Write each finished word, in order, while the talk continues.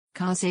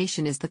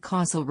Causation is the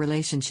causal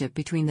relationship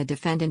between the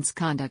defendant's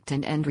conduct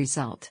and end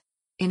result.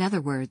 In other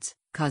words,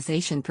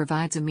 causation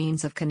provides a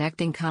means of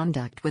connecting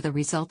conduct with a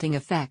resulting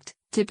effect,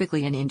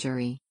 typically an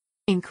injury.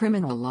 In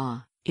criminal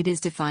law, it is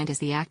defined as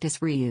the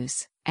actus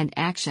reus, and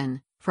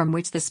action, from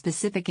which the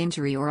specific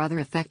injury or other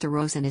effect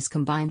arose and is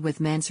combined with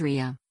mens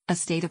rea, a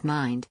state of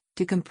mind,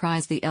 to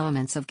comprise the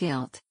elements of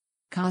guilt.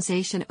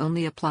 Causation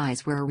only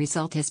applies where a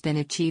result has been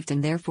achieved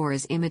and therefore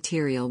is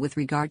immaterial with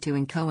regard to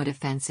inchoate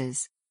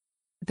offenses.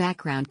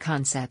 Background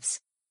concepts.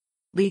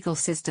 Legal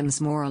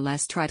systems more or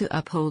less try to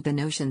uphold the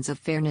notions of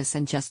fairness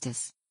and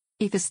justice.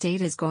 If a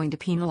state is going to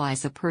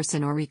penalize a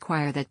person or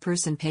require that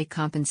person pay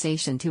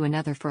compensation to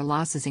another for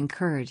losses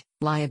incurred,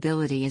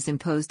 liability is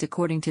imposed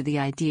according to the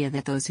idea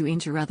that those who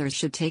injure others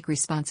should take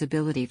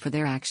responsibility for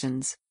their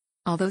actions.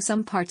 Although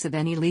some parts of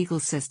any legal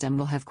system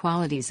will have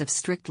qualities of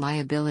strict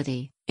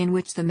liability, in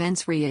which the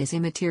mens rea is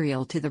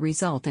immaterial to the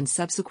result and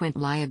subsequent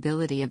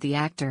liability of the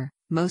actor,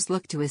 most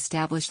look to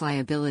establish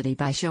liability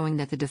by showing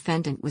that the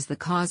defendant was the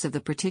cause of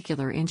the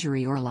particular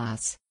injury or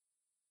loss.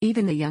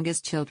 Even the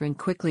youngest children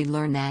quickly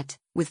learn that,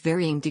 with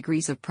varying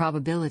degrees of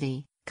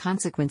probability,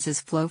 consequences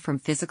flow from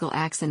physical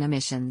acts and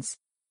omissions.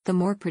 The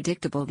more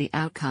predictable the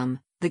outcome,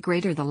 the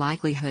greater the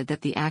likelihood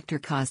that the actor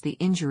caused the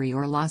injury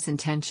or loss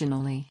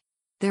intentionally.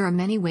 There are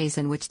many ways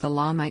in which the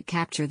law might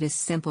capture this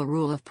simple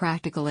rule of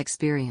practical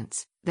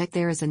experience, that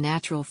there is a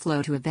natural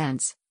flow to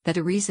events, that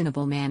a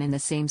reasonable man in the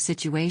same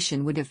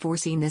situation would have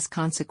foreseen this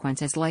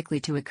consequence as likely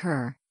to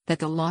occur, that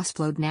the loss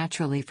flowed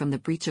naturally from the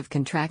breach of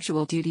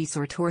contractual duties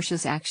or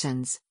tortious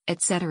actions,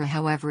 etc.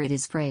 However it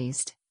is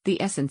phrased,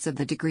 the essence of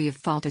the degree of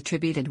fault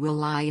attributed will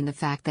lie in the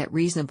fact that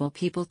reasonable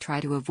people try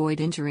to avoid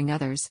injuring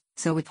others,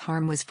 so if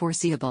harm was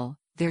foreseeable,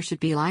 there should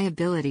be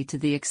liability to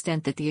the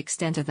extent that the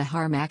extent of the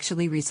harm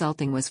actually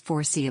resulting was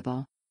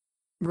foreseeable.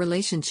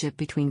 Relationship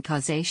between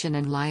causation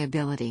and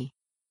liability.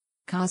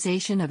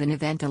 Causation of an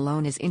event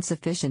alone is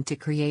insufficient to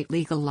create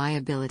legal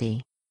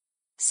liability.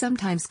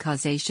 Sometimes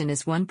causation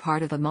is one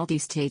part of a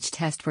multi-stage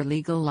test for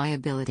legal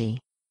liability.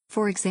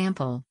 For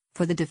example,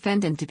 for the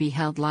defendant to be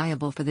held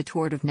liable for the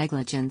tort of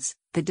negligence,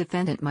 the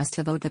defendant must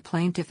have owed the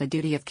plaintiff a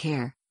duty of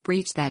care,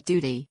 breached that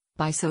duty,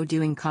 by so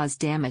doing caused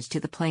damage to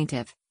the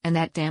plaintiff, and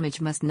that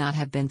damage must not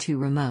have been too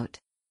remote.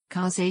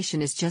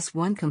 Causation is just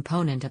one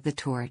component of the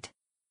tort.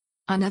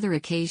 On other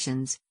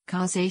occasions,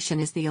 causation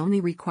is the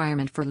only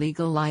requirement for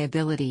legal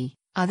liability,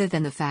 other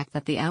than the fact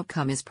that the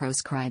outcome is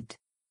proscribed.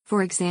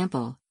 For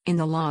example, in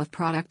the law of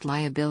product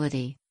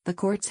liability, the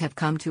courts have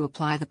come to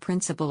apply the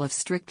principle of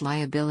strict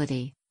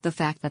liability. The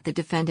fact that the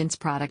defendant's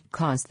product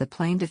caused the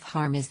plaintiff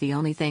harm is the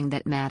only thing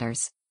that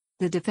matters.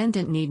 The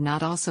defendant need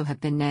not also have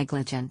been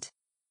negligent.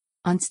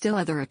 On still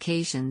other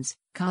occasions,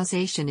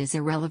 causation is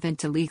irrelevant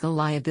to legal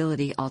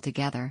liability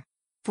altogether.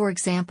 For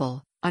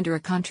example, under a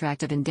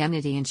contract of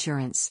indemnity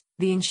insurance,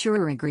 the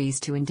insurer agrees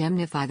to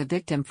indemnify the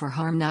victim for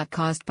harm not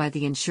caused by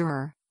the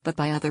insurer, but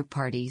by other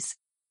parties.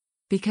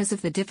 Because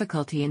of the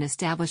difficulty in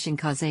establishing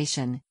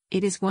causation,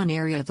 it is one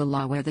area of the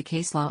law where the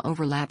case law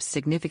overlaps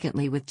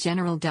significantly with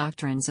general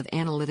doctrines of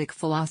analytic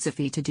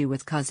philosophy to do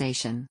with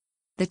causation.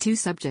 The two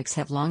subjects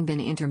have long been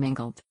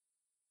intermingled.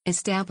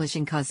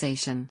 Establishing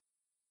causation.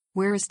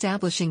 Where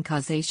establishing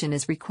causation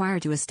is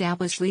required to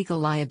establish legal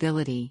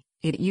liability,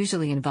 it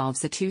usually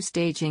involves a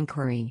two-stage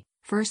inquiry,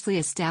 firstly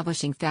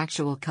establishing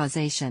factual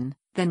causation,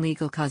 then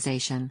legal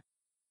causation.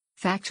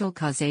 Factual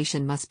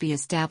causation must be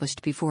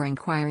established before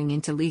inquiring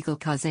into legal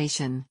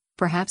causation,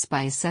 perhaps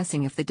by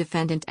assessing if the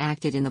defendant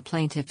acted in the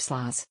plaintiff's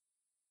loss.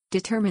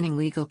 Determining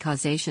legal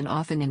causation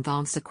often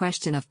involves a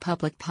question of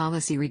public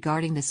policy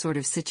regarding the sort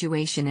of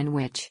situation in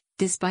which,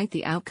 despite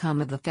the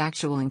outcome of the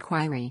factual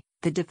inquiry,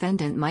 the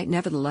defendant might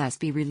nevertheless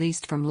be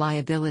released from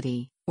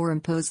liability, or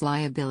impose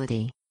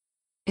liability.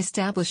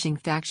 Establishing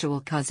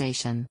factual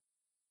causation.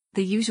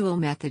 The usual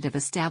method of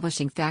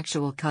establishing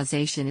factual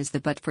causation is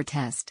the but-for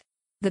test.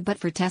 The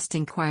but-for test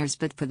inquires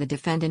but for the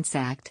defendant's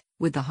act,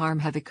 would the harm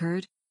have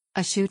occurred?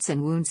 A shoots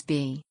and wounds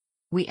B.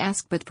 We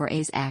ask but for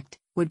A's act,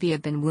 would B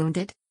have been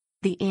wounded?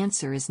 The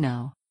answer is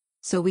no.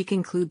 So we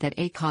conclude that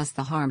A caused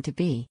the harm to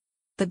B.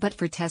 The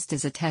but-for test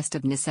is a test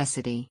of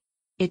necessity.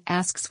 It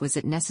asks was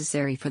it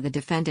necessary for the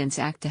defendant's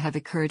act to have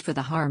occurred for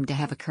the harm to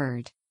have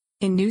occurred.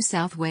 In New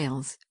South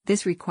Wales,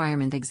 this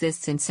requirement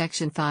exists in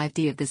Section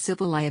 5D of the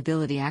Civil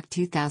Liability Act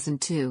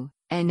 2002,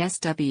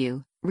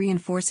 NSW,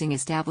 reinforcing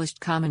established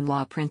common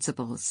law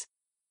principles.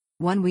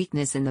 One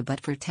weakness in the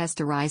but-for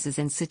test arises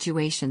in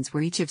situations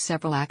where each of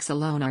several acts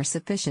alone are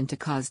sufficient to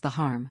cause the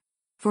harm.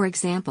 For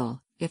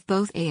example, if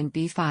both A and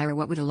B fire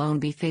what would alone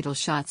be fatal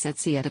shots at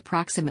C at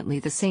approximately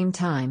the same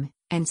time,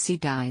 and C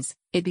dies,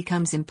 it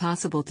becomes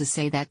impossible to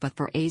say that but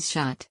for A's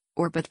shot,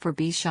 or but for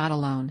B's shot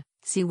alone,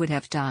 C would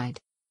have died.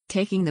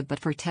 Taking the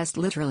but-for test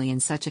literally in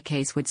such a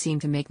case would seem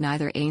to make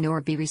neither A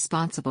nor B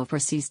responsible for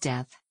C's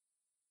death.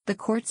 The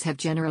courts have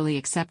generally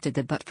accepted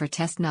the but-for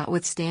test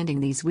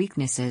notwithstanding these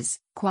weaknesses,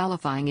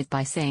 qualifying it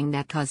by saying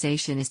that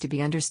causation is to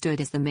be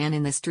understood as the man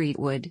in the street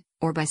would,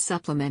 or by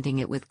supplementing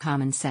it with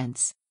common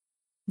sense.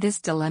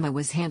 This dilemma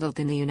was handled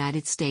in the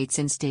United States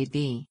in State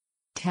v.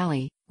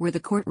 Telley, where the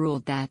court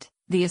ruled that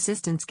the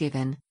assistance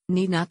given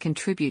need not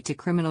contribute to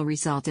criminal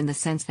result in the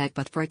sense that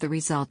but for it the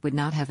result would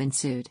not have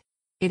ensued.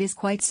 It is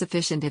quite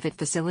sufficient if it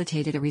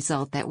facilitated a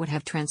result that would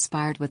have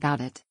transpired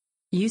without it.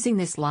 Using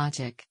this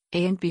logic,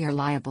 A and B are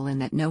liable in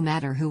that no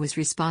matter who was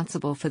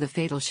responsible for the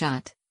fatal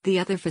shot, the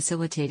other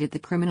facilitated the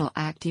criminal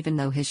act even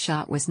though his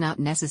shot was not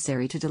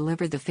necessary to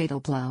deliver the fatal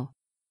blow.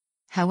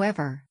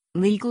 However,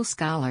 legal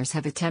scholars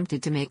have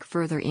attempted to make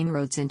further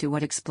inroads into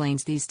what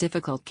explains these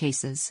difficult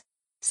cases.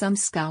 Some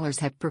scholars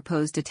have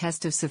proposed a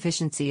test of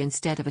sufficiency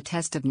instead of a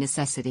test of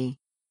necessity.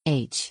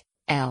 H.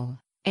 L.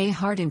 A.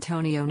 Hart,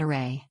 Antonio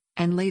Nere,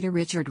 and later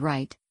Richard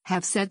Wright,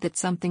 have said that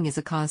something is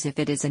a cause if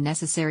it is a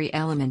necessary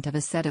element of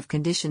a set of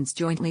conditions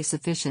jointly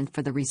sufficient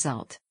for the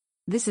result.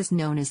 This is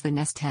known as the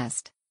Ness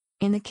test.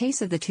 In the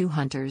case of the two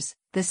hunters,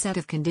 the set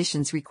of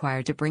conditions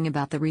required to bring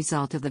about the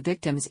result of the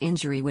victim's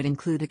injury would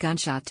include a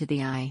gunshot to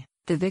the eye,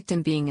 the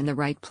victim being in the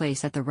right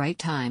place at the right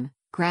time,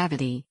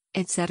 gravity,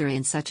 etc.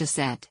 In such a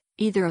set,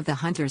 either of the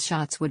hunter's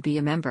shots would be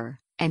a member,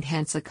 and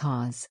hence a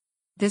cause.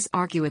 This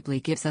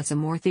arguably gives us a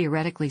more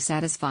theoretically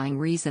satisfying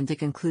reason to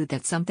conclude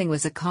that something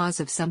was a cause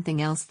of something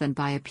else than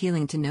by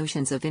appealing to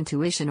notions of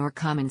intuition or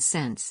common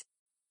sense.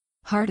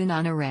 Hart and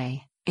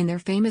Nere, in their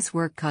famous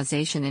work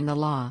Causation in the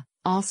Law,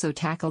 also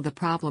tackle the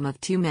problem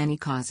of too many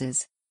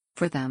causes.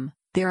 For them,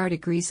 there are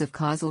degrees of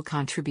causal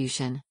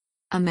contribution.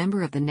 A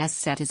member of the Ness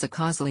set is a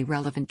causally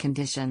relevant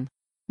condition.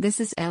 This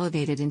is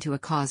elevated into a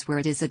cause where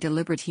it is a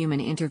deliberate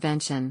human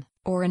intervention,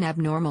 or an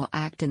abnormal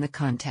act in the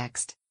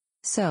context.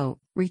 So,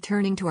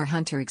 returning to our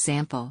hunter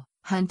example,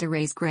 Hunter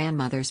Ray's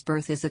grandmother's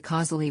birth is a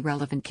causally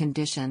relevant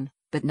condition,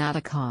 but not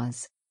a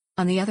cause.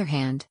 On the other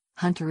hand,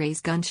 Hunter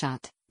Ray's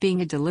gunshot,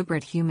 being a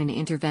deliberate human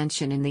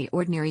intervention in the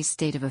ordinary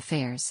state of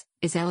affairs,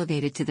 is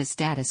elevated to the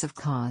status of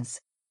cause.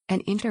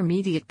 An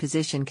intermediate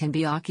position can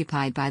be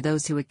occupied by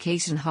those who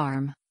occasion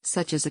harm,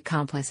 such as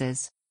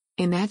accomplices.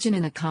 Imagine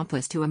an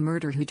accomplice to a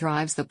murder who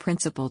drives the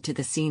principal to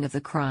the scene of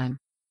the crime.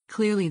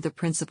 Clearly the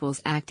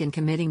principal's act in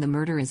committing the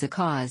murder is a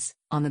cause,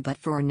 on the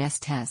but-for or Ness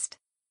test.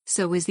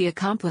 So is the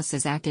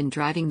accomplice's act in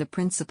driving the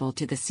principal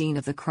to the scene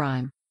of the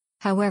crime.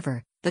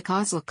 However, the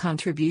causal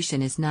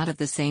contribution is not of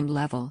the same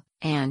level,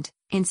 and,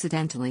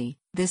 incidentally,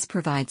 this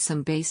provides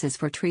some basis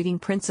for treating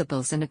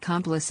principals and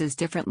accomplices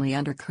differently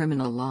under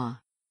criminal law.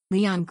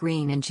 Leon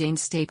Green and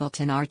James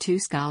Stapleton are two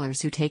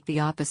scholars who take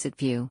the opposite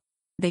view.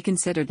 They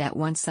consider that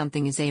once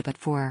something is a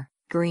but-for,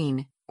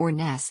 Green, or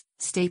Ness,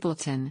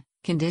 Stapleton,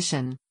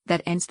 condition,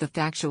 that ends the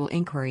factual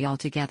inquiry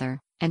altogether,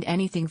 and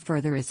anything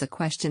further is a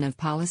question of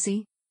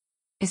policy.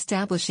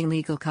 Establishing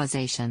legal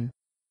causation.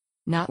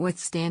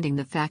 Notwithstanding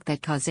the fact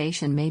that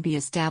causation may be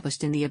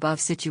established in the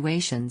above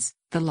situations,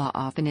 the law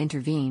often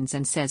intervenes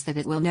and says that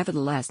it will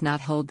nevertheless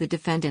not hold the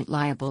defendant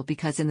liable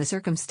because in the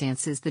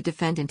circumstances the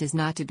defendant is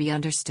not to be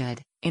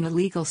understood, in a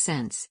legal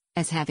sense,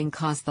 as having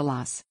caused the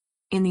loss.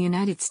 In the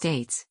United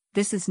States,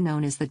 this is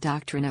known as the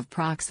doctrine of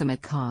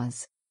proximate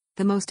cause.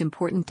 The most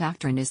important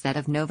doctrine is that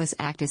of novus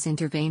actus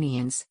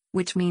interveniens,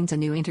 which means a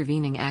new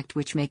intervening act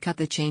which may cut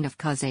the chain of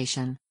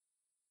causation.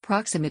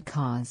 Proximate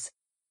cause.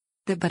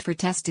 The but-for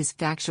test is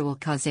factual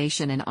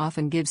causation and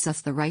often gives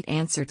us the right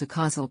answer to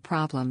causal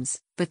problems,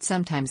 but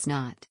sometimes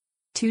not.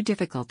 Two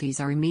difficulties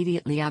are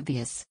immediately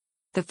obvious.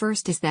 The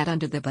first is that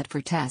under the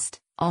but-for test,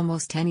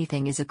 almost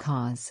anything is a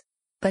cause.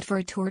 But for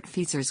a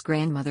tortfeasor's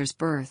grandmother's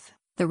birth,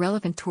 the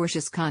relevant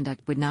tortious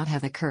conduct would not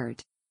have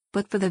occurred.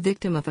 But for the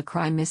victim of a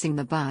crime missing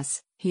the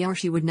bus, he or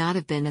she would not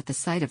have been at the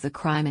site of the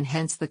crime and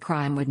hence the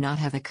crime would not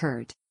have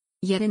occurred.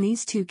 Yet in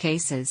these two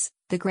cases,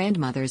 the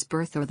grandmother's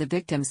birth or the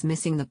victim's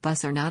missing the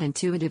bus are not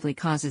intuitively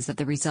causes of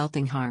the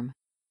resulting harm.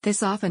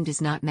 This often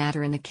does not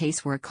matter in the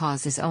case where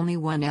cause is only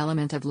one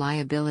element of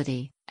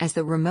liability, as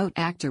the remote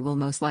actor will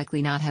most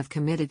likely not have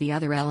committed the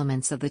other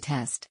elements of the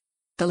test.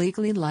 The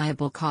legally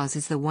liable cause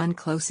is the one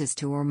closest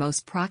to or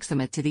most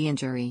proximate to the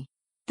injury.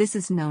 This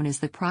is known as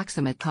the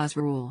proximate cause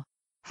rule.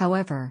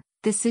 However,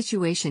 this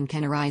situation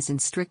can arise in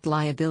strict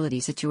liability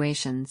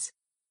situations.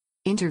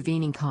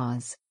 Intervening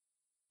cause.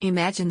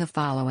 Imagine the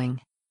following.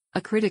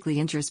 A critically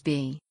injures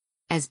B.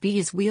 As B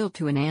is wheeled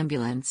to an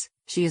ambulance,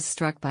 she is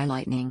struck by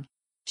lightning.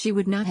 She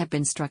would not have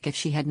been struck if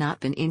she had not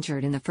been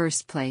injured in the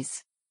first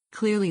place.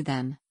 Clearly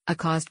then, A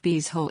caused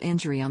B's whole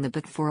injury on the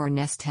but-for or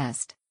Ness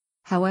test.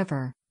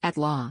 However, at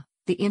law,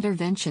 the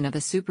intervention of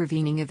a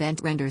supervening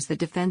event renders the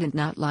defendant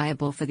not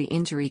liable for the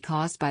injury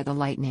caused by the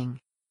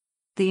lightning.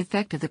 The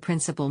effect of the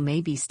principle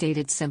may be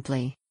stated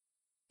simply.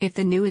 If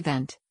the new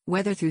event,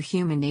 whether through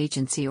human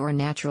agency or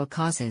natural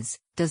causes,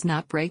 does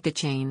not break the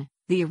chain,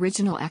 the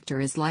original actor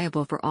is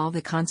liable for all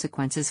the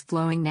consequences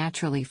flowing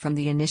naturally from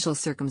the initial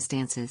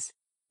circumstances.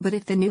 But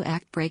if the new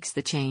act breaks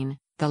the chain,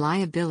 the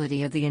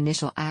liability of the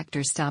initial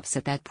actor stops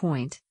at that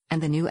point, and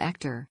the new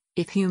actor,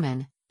 if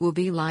human, will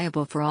be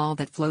liable for all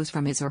that flows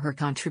from his or her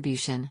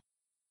contribution.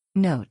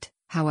 Note,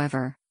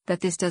 however,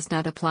 that this does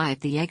not apply if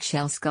the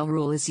eggshell skull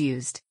rule is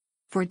used.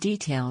 For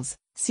details,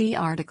 see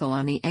article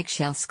on the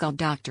eggshell skull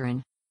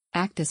doctrine.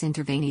 Actus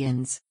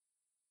interveniens.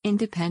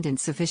 Independent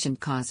sufficient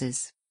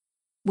causes.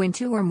 When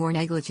two or more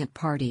negligent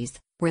parties,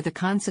 where the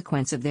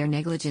consequence of their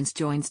negligence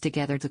joins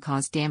together to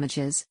cause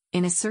damages.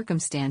 In a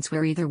circumstance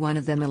where either one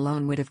of them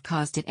alone would have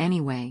caused it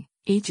anyway,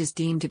 each is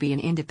deemed to be an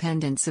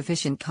independent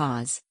sufficient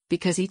cause,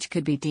 because each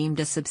could be deemed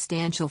a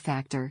substantial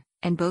factor,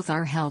 and both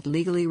are held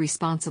legally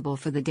responsible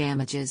for the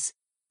damages.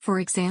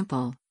 For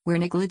example, where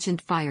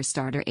negligent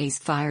firestarter A's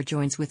fire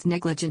joins with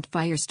negligent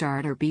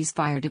firestarter B's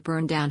fire to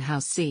burn down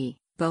house C,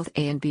 both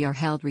A and B are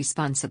held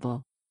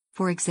responsible.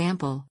 For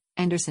example,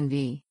 Anderson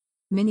v.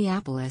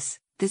 Minneapolis,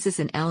 this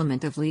is an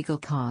element of legal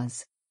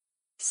cause.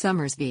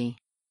 Summers v.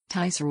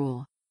 Tice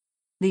rule.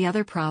 The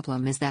other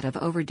problem is that of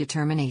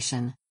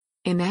overdetermination.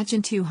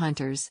 Imagine two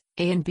hunters,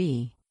 A and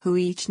B, who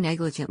each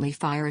negligently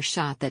fire a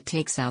shot that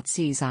takes out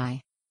C's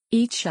eye.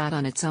 Each shot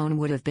on its own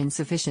would have been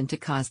sufficient to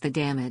cause the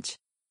damage.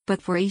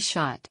 But for A's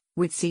shot,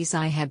 would C's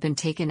eye have been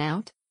taken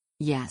out?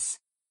 Yes.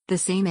 The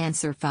same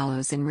answer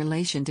follows in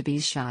relation to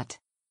B's shot.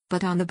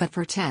 But on the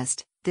but-for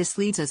test, this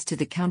leads us to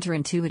the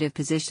counterintuitive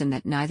position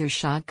that neither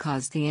shot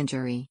caused the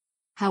injury.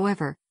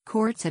 However,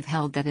 courts have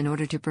held that in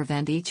order to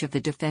prevent each of the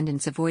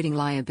defendants avoiding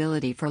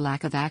liability for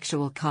lack of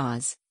actual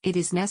cause, it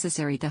is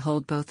necessary to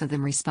hold both of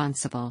them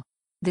responsible.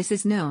 This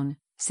is known,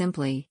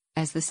 simply,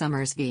 as the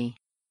Summers v.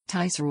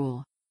 Tice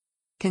rule.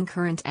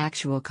 Concurrent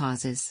actual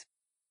causes.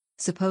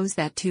 Suppose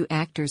that two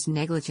actors'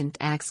 negligent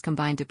acts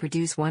combine to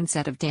produce one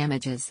set of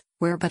damages,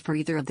 where but for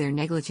either of their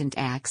negligent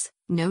acts,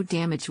 no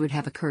damage would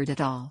have occurred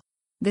at all.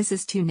 This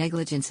is two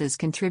negligences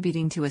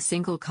contributing to a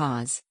single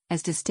cause,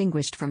 as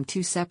distinguished from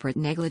two separate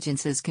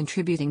negligences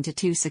contributing to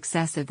two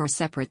successive or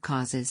separate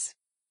causes.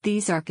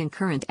 These are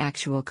concurrent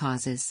actual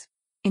causes.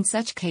 In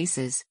such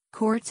cases,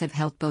 courts have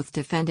held both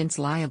defendants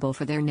liable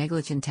for their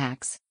negligent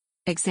acts.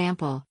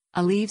 Example: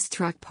 A leaves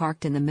truck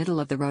parked in the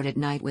middle of the road at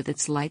night with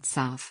its lights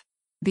off.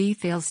 B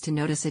fails to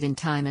notice it in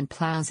time and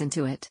plows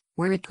into it,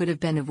 where it could have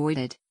been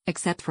avoided,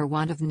 except for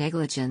want of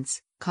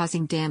negligence,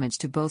 causing damage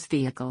to both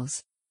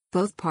vehicles.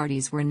 Both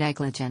parties were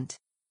negligent.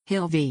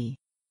 Hill v.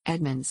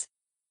 Edmonds.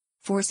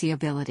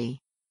 Foreseeability.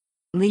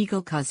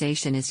 Legal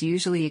causation is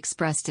usually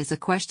expressed as a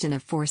question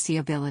of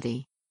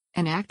foreseeability.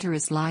 An actor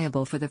is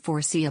liable for the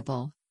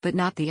foreseeable, but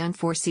not the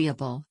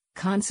unforeseeable,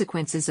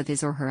 consequences of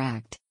his or her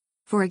act.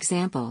 For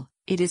example,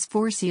 it is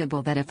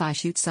foreseeable that if I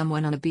shoot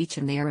someone on a beach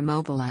and they are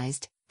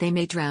immobilized, they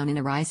may drown in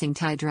a rising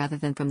tide rather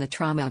than from the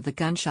trauma of the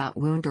gunshot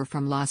wound or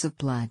from loss of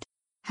blood.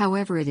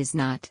 However, it is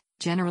not,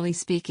 generally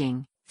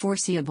speaking,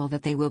 foreseeable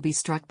that they will be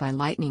struck by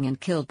lightning and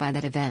killed by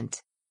that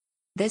event.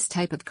 This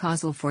type of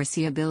causal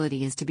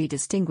foreseeability is to be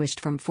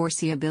distinguished from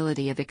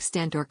foreseeability of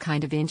extent or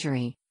kind of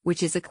injury,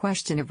 which is a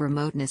question of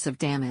remoteness of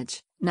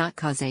damage, not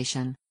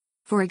causation.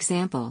 For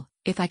example,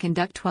 if I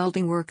conduct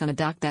welding work on a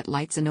dock that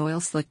lights an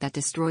oil slick that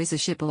destroys a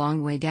ship a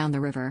long way down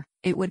the river,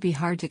 it would be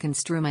hard to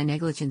construe my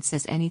negligence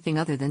as anything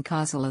other than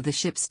causal of the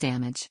ship's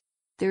damage.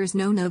 There is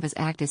no novus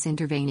actus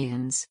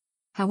interveniens.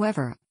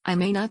 However, I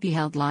may not be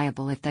held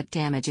liable if that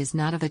damage is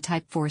not of a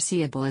type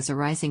foreseeable as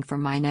arising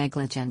from my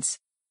negligence.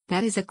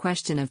 That is a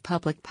question of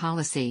public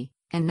policy,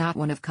 and not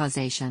one of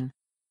causation.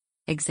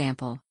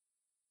 Example.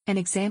 An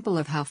example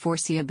of how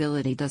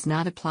foreseeability does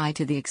not apply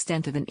to the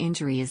extent of an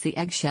injury is the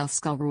eggshell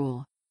skull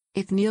rule.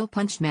 If Neil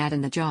punched Matt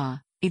in the jaw,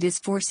 it is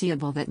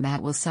foreseeable that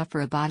Matt will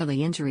suffer a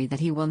bodily injury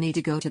that he will need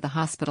to go to the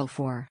hospital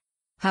for.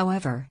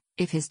 However,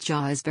 if his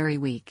jaw is very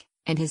weak,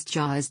 and his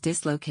jaw is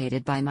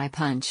dislocated by my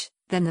punch,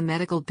 then the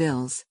medical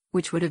bills,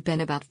 which would have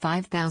been about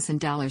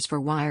 $5,000 for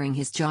wiring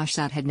his jaw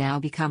shut, had now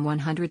become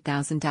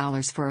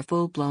 $100,000 for a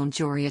full-blown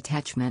jaw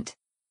reattachment.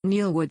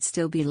 Neil would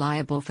still be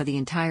liable for the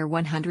entire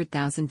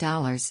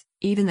 $100,000,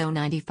 even though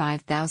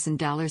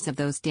 $95,000 of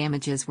those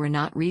damages were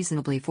not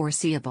reasonably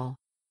foreseeable.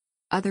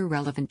 Other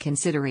relevant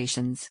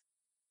considerations.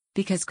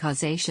 Because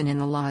causation in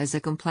the law is a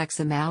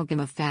complex amalgam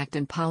of fact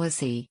and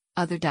policy,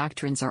 other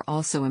doctrines are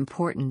also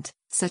important,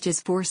 such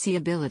as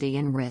foreseeability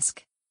and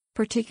risk.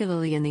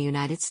 Particularly in the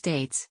United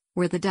States,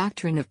 where the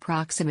doctrine of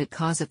proximate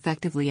cause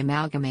effectively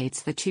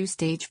amalgamates the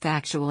two-stage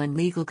factual and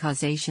legal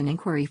causation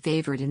inquiry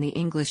favored in the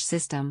English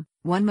system,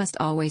 one must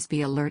always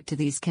be alert to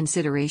these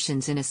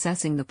considerations in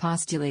assessing the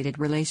postulated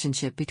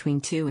relationship between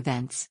two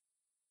events.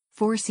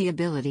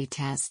 Foreseeability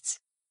tests.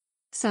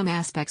 Some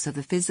aspects of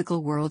the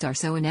physical world are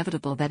so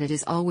inevitable that it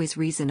is always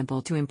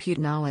reasonable to impute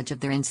knowledge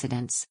of their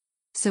incidence.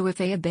 So if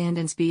A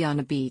abandons B on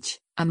a beach,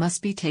 A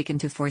must be taken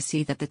to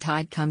foresee that the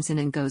tide comes in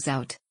and goes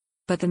out.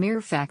 But the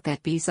mere fact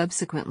that B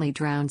subsequently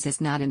drowns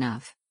is not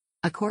enough.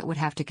 A court would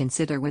have to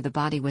consider where the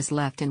body was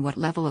left and what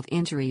level of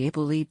injury A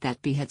believed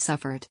that B had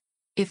suffered.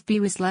 If B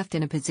was left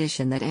in a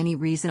position that any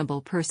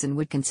reasonable person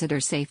would consider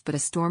safe but a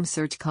storm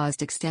surge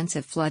caused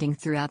extensive flooding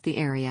throughout the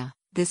area,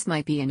 this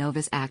might be a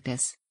novus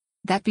actus.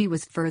 That B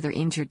was further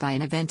injured by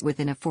an event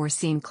within a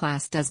foreseen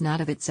class does not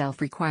of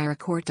itself require a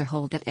court to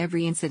hold that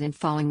every incident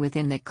falling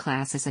within that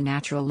class is a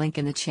natural link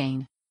in the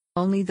chain.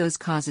 Only those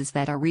causes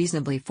that are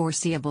reasonably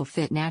foreseeable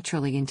fit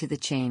naturally into the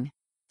chain.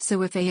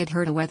 So if A had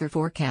heard a weather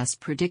forecast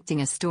predicting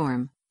a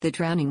storm, the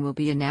drowning will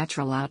be a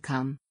natural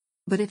outcome.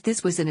 But if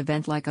this was an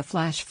event like a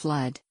flash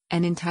flood,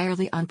 an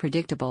entirely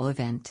unpredictable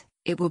event,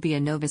 it will be a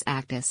novus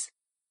actus.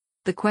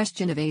 The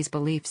question of A's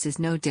beliefs is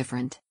no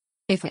different.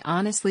 If A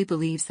honestly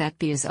believes that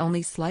B is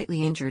only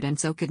slightly injured and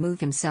so could move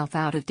himself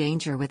out of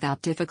danger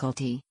without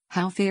difficulty,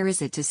 how fair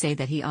is it to say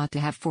that he ought to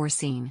have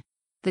foreseen?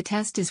 The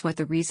test is what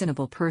the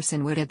reasonable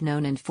person would have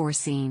known and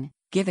foreseen,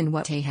 given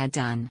what A had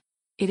done.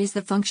 It is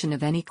the function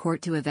of any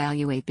court to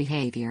evaluate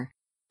behavior.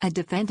 A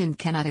defendant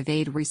cannot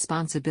evade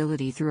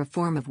responsibility through a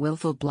form of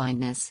willful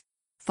blindness.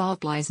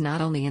 Fault lies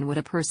not only in what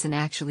a person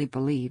actually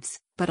believes,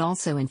 but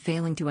also in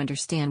failing to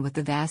understand what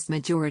the vast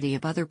majority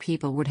of other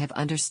people would have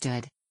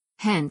understood.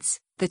 Hence,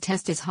 the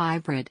test is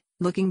hybrid,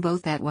 looking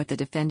both at what the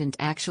defendant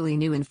actually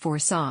knew and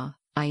foresaw,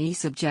 i.e.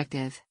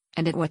 subjective,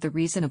 and at what the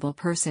reasonable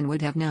person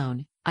would have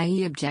known,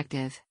 i.e.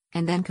 objective,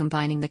 and then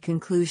combining the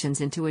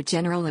conclusions into a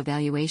general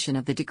evaluation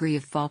of the degree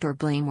of fault or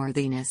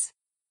blameworthiness.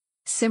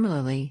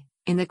 Similarly,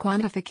 in the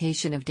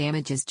quantification of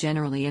damages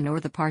generally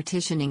and/or the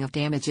partitioning of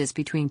damages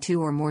between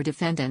two or more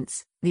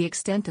defendants, the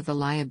extent of the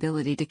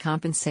liability to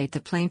compensate the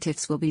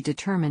plaintiffs will be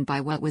determined by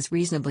what was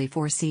reasonably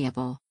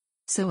foreseeable.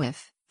 So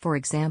if, for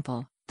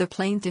example, the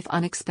plaintiff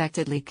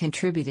unexpectedly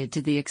contributed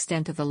to the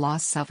extent of the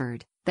loss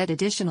suffered, that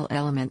additional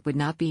element would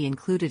not be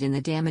included in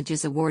the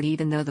damages award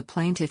even though the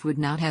plaintiff would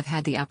not have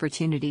had the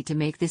opportunity to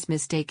make this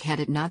mistake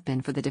had it not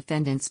been for the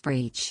defendant's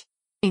breach.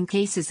 In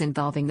cases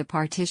involving the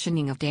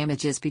partitioning of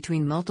damages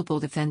between multiple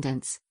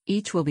defendants,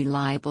 each will be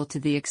liable to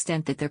the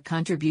extent that their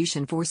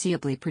contribution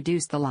foreseeably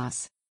produced the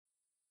loss.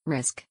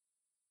 Risk.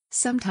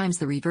 Sometimes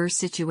the reverse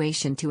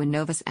situation to a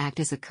novus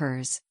actus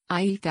occurs,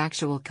 i.e.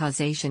 factual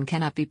causation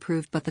cannot be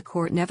proved but the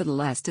court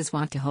nevertheless does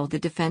want to hold the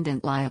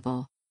defendant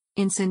liable.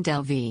 In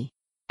Sindel v.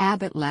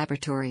 Abbott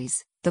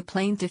Laboratories, the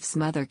plaintiff's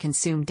mother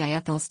consumed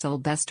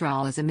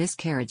diethylstolbestrol as a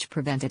miscarriage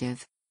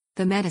preventative.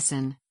 The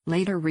medicine,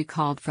 later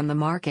recalled from the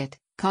market,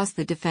 caused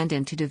the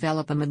defendant to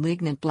develop a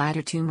malignant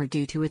bladder tumor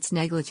due to its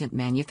negligent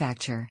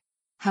manufacture.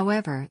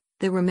 However,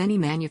 there were many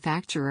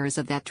manufacturers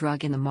of that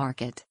drug in the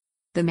market.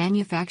 The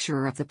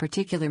manufacturer of the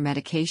particular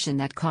medication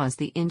that caused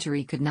the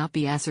injury could not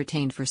be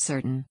ascertained for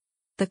certain.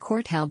 The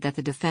court held that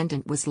the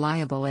defendant was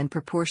liable in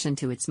proportion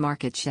to its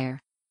market share.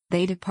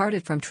 They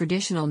departed from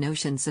traditional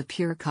notions of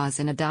pure cause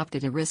and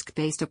adopted a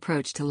risk-based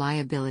approach to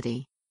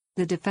liability.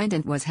 The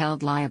defendant was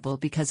held liable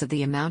because of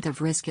the amount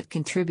of risk it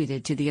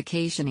contributed to the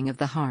occasioning of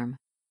the harm.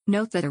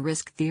 Note that a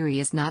risk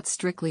theory is not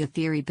strictly a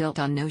theory built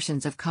on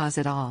notions of cause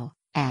at all,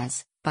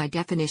 as, by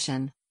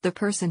definition, the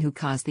person who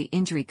caused the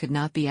injury could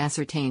not be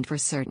ascertained for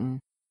certain.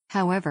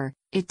 However,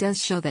 it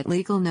does show that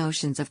legal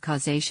notions of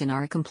causation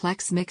are a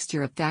complex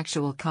mixture of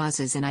factual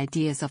causes and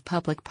ideas of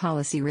public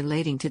policy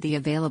relating to the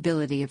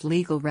availability of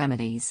legal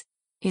remedies.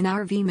 In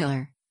R. v.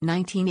 Miller,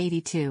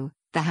 1982,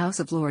 the House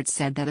of Lords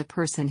said that a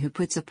person who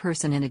puts a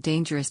person in a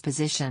dangerous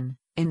position,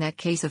 in that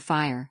case of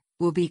fire,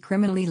 will be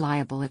criminally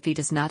liable if he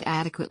does not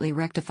adequately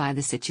rectify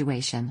the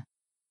situation.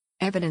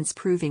 Evidence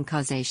proving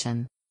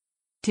causation.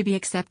 To be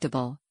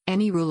acceptable,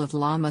 any rule of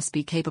law must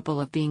be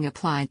capable of being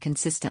applied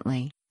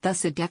consistently,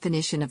 thus a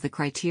definition of the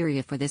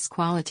criteria for this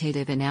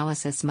qualitative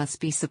analysis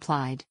must be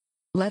supplied.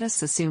 Let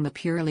us assume a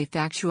purely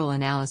factual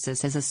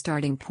analysis as a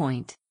starting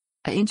point.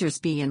 A injures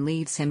B and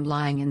leaves him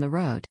lying in the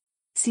road.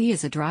 C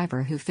is a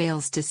driver who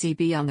fails to see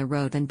B on the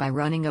road and by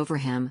running over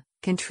him,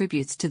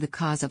 contributes to the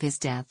cause of his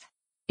death.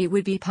 It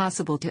would be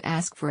possible to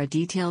ask for a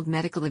detailed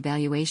medical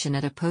evaluation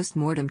at a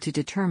post-mortem to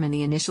determine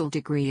the initial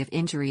degree of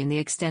injury and the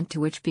extent to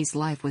which B's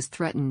life was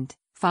threatened,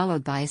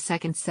 followed by a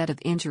second set of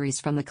injuries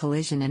from the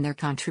collision and their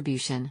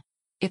contribution.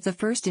 If the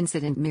first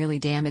incident merely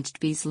damaged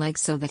B's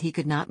legs so that he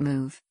could not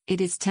move, it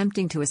is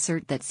tempting to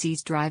assert that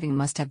C's driving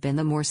must have been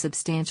the more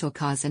substantial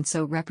cause and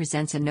so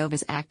represents a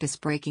novus actus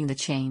breaking the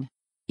chain.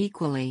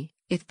 Equally,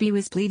 if B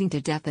was bleeding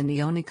to death and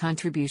the only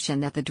contribution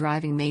that the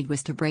driving made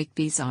was to break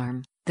B's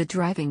arm, the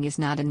driving is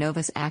not a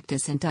novus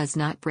actus and does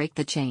not break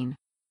the chain.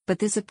 But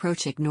this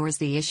approach ignores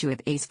the issue of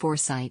A's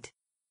foresight.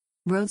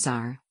 Roads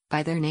are,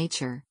 by their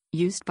nature,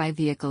 used by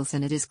vehicles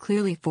and it is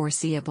clearly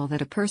foreseeable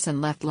that a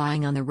person left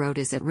lying on the road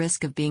is at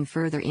risk of being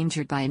further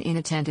injured by an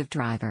inattentive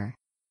driver.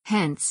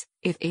 Hence,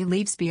 if A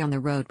leaves B on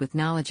the road with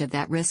knowledge of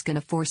that risk and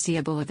a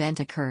foreseeable event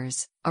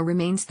occurs, A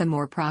remains the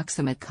more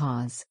proximate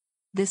cause.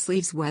 This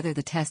leaves whether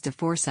the test of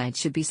foresight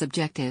should be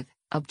subjective,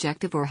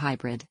 objective or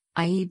hybrid,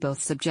 i.e.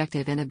 both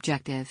subjective and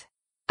objective.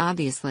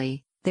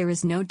 Obviously, there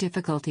is no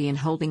difficulty in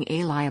holding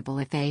A liable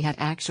if A had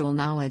actual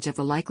knowledge of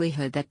the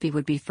likelihood that B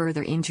would be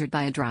further injured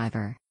by a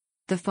driver.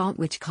 The fault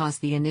which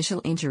caused the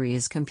initial injury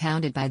is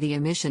compounded by the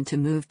omission to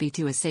move B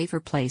to a safer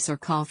place or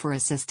call for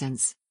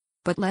assistance.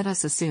 But let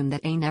us assume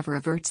that A never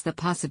averts the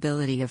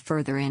possibility of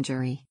further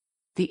injury.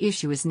 The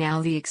issue is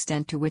now the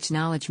extent to which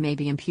knowledge may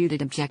be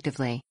imputed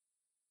objectively.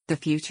 The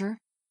future?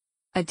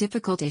 A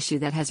difficult issue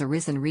that has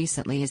arisen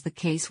recently is the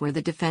case where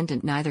the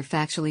defendant neither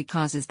factually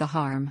causes the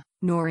harm,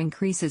 nor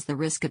increases the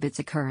risk of its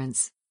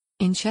occurrence.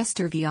 In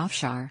Chester v.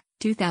 Offshar,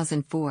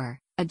 2004,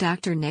 a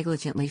doctor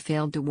negligently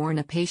failed to warn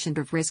a patient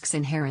of risks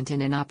inherent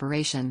in an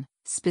operation,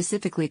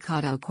 specifically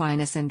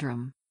cauda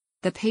syndrome.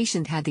 The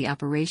patient had the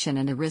operation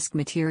and a risk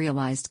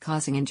materialized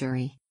causing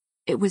injury.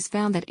 It was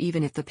found that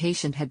even if the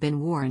patient had been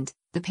warned,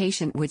 the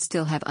patient would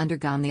still have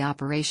undergone the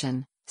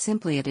operation,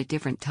 simply at a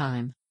different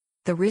time.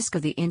 The risk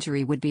of the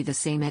injury would be the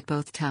same at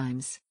both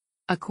times.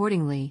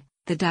 Accordingly,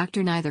 the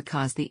doctor neither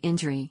caused the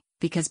injury,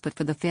 because but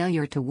for the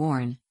failure to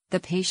warn, the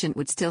patient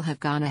would still have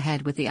gone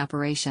ahead with the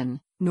operation,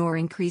 nor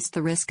increased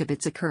the risk of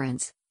its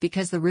occurrence,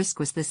 because the risk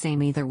was the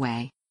same either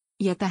way.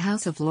 Yet the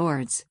House of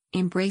Lords,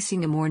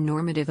 embracing a more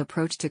normative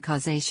approach to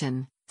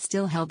causation,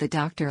 still held the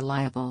doctor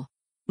liable.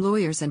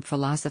 Lawyers and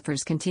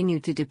philosophers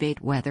continued to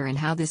debate whether and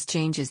how this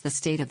changes the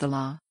state of the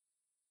law.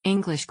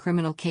 English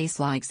criminal case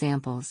law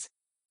examples.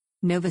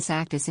 Novus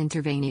Actus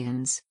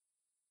Interveniens.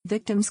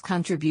 Victim's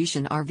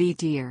contribution R.V.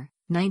 Deere,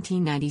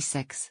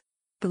 1996.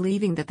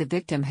 Believing that the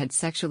victim had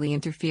sexually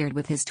interfered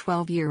with his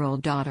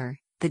 12-year-old daughter,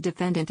 the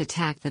defendant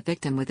attacked the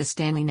victim with a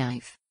Stanley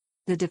knife.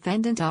 The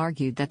defendant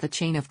argued that the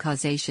chain of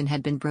causation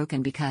had been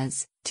broken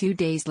because, 2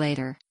 days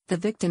later, the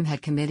victim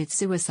had committed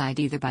suicide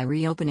either by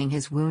reopening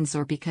his wounds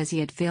or because he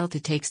had failed to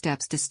take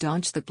steps to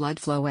staunch the blood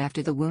flow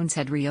after the wounds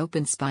had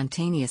reopened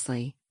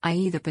spontaneously,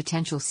 i.e. the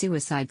potential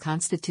suicide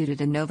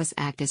constituted a novus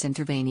actus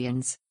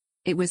interveniens.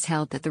 It was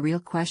held that the real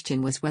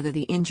question was whether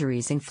the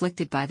injuries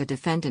inflicted by the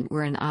defendant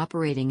were an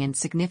operating and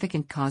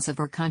significant cause of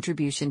or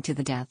contribution to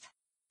the death.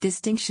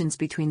 Distinctions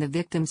between the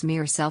victim's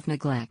mere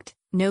self-neglect,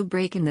 no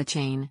break in the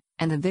chain,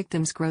 and the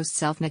victim's gross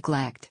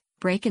self-neglect,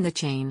 break in the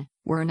chain,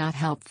 were not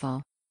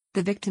helpful.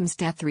 The victim's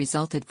death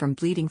resulted from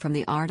bleeding from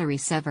the artery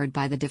severed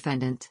by the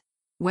defendant.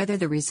 Whether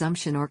the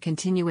resumption or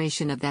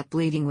continuation of that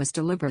bleeding was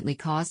deliberately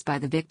caused by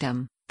the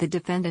victim, the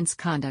defendant's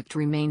conduct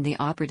remained the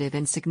operative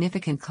and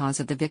significant cause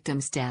of the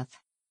victim's death.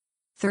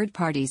 Third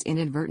party's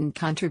inadvertent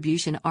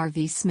contribution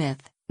R.V.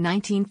 Smith,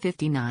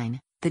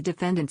 1959, the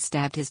defendant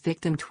stabbed his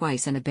victim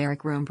twice in a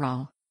barrack room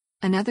brawl.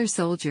 Another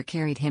soldier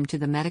carried him to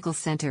the medical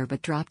center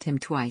but dropped him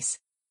twice.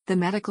 The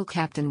medical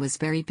captain was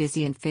very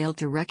busy and failed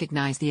to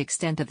recognize the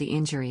extent of the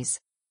injuries.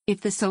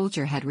 If the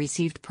soldier had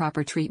received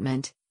proper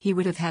treatment, he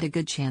would have had a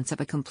good chance of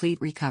a complete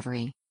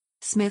recovery.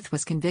 Smith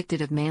was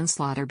convicted of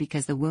manslaughter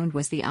because the wound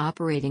was the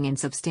operating and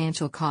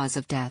substantial cause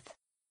of death.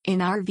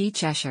 In R.V.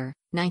 Cheshire,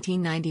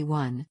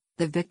 1991,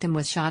 the victim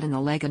was shot in the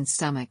leg and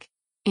stomach.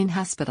 In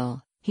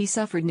hospital, he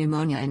suffered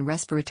pneumonia and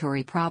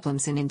respiratory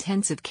problems in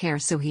intensive care,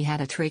 so he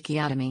had a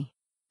tracheotomy.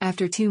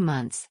 After 2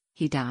 months,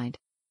 he died.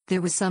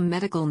 There was some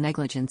medical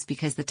negligence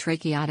because the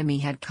tracheotomy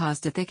had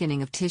caused a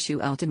thickening of tissue,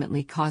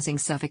 ultimately causing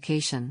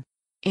suffocation.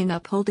 In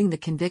upholding the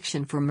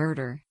conviction for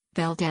murder,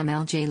 Beldam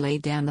L.J.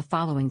 laid down the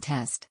following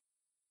test.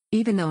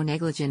 Even though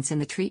negligence in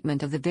the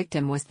treatment of the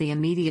victim was the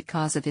immediate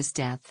cause of his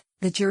death,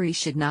 the jury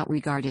should not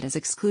regard it as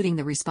excluding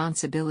the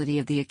responsibility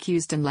of the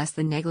accused unless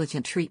the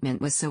negligent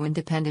treatment was so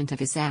independent of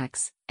his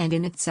acts, and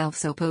in itself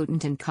so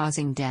potent in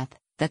causing death,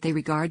 that they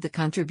regard the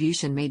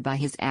contribution made by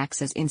his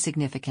acts as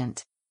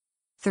insignificant.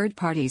 Third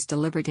party's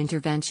deliberate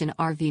intervention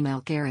R.V.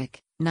 Malgaric,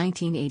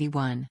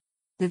 1981.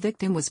 The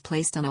victim was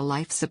placed on a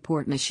life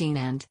support machine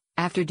and,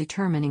 after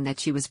determining that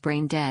she was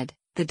brain dead,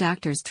 the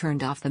doctors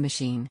turned off the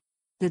machine.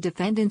 The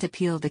defendant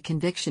appealed the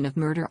conviction of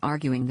murder,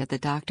 arguing that the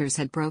doctors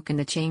had broken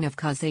the chain of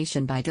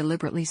causation by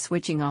deliberately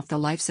switching off the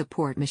life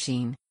support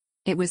machine.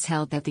 It was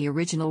held that the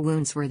original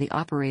wounds were the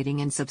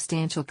operating and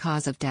substantial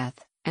cause of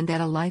death, and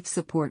that a life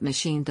support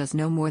machine does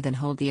no more than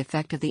hold the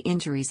effect of the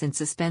injuries in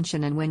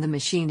suspension, and when the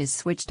machine is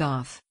switched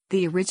off,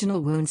 the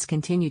original wounds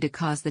continue to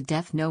cause the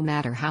death no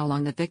matter how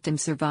long the victim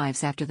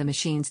survives after the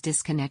machine's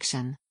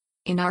disconnection.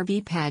 In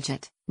R.V.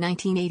 Paget,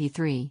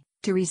 1983,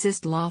 to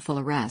resist lawful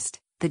arrest,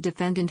 the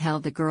defendant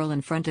held the girl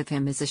in front of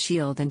him as a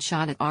shield and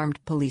shot at armed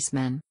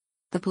policemen.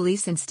 The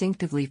police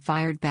instinctively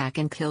fired back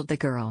and killed the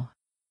girl.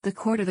 The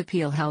Court of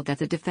Appeal held that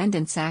the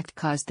defendant's act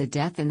caused the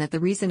death and that the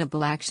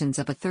reasonable actions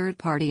of a third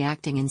party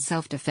acting in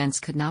self-defense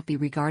could not be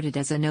regarded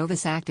as a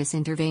novus actus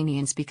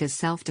interveniens because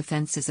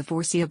self-defense is a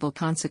foreseeable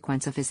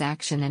consequence of his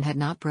action and had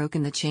not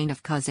broken the chain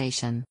of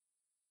causation.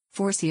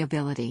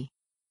 Foreseeability.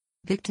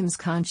 Victim's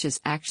conscious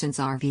actions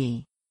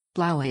R.V.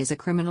 Blaue is a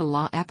criminal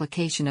law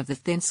application of the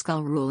thin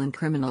skull rule in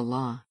criminal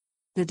law.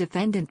 The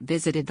defendant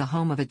visited the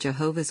home of a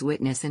Jehovah's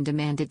Witness and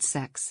demanded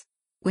sex.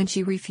 When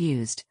she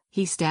refused,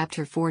 he stabbed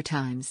her 4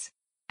 times.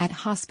 At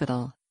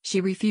hospital,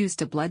 she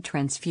refused a blood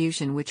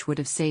transfusion which would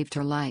have saved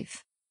her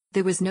life.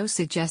 There was no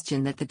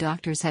suggestion that the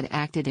doctors had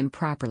acted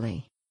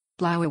improperly.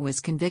 Blaue was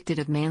convicted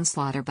of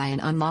manslaughter by an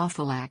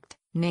unlawful act,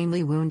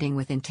 namely wounding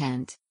with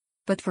intent.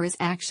 But for his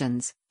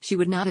actions, she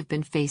would not have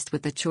been faced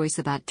with the choice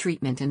about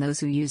treatment, and those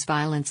who use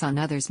violence on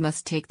others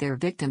must take their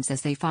victims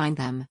as they find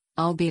them,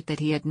 albeit that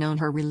he had known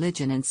her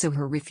religion and so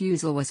her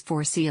refusal was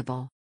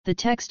foreseeable. The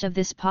text of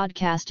this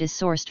podcast is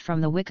sourced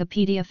from the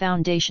Wikipedia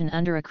Foundation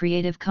under a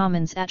Creative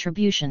Commons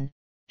Attribution,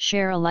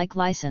 Share Alike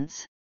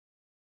license.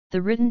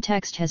 The written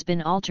text has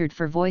been altered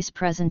for voice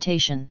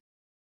presentation.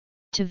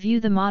 To view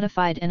the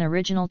modified and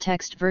original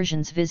text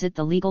versions, visit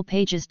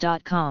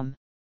thelegalpages.com.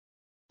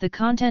 The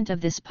content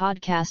of this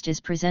podcast is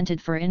presented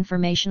for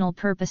informational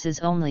purposes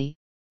only,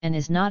 and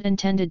is not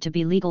intended to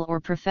be legal or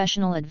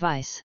professional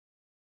advice.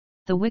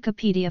 The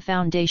Wikipedia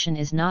Foundation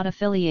is not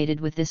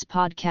affiliated with this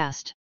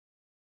podcast.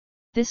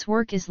 This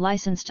work is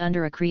licensed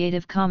under a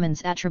Creative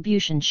Commons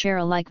Attribution Share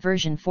Alike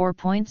version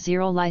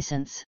 4.0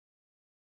 license.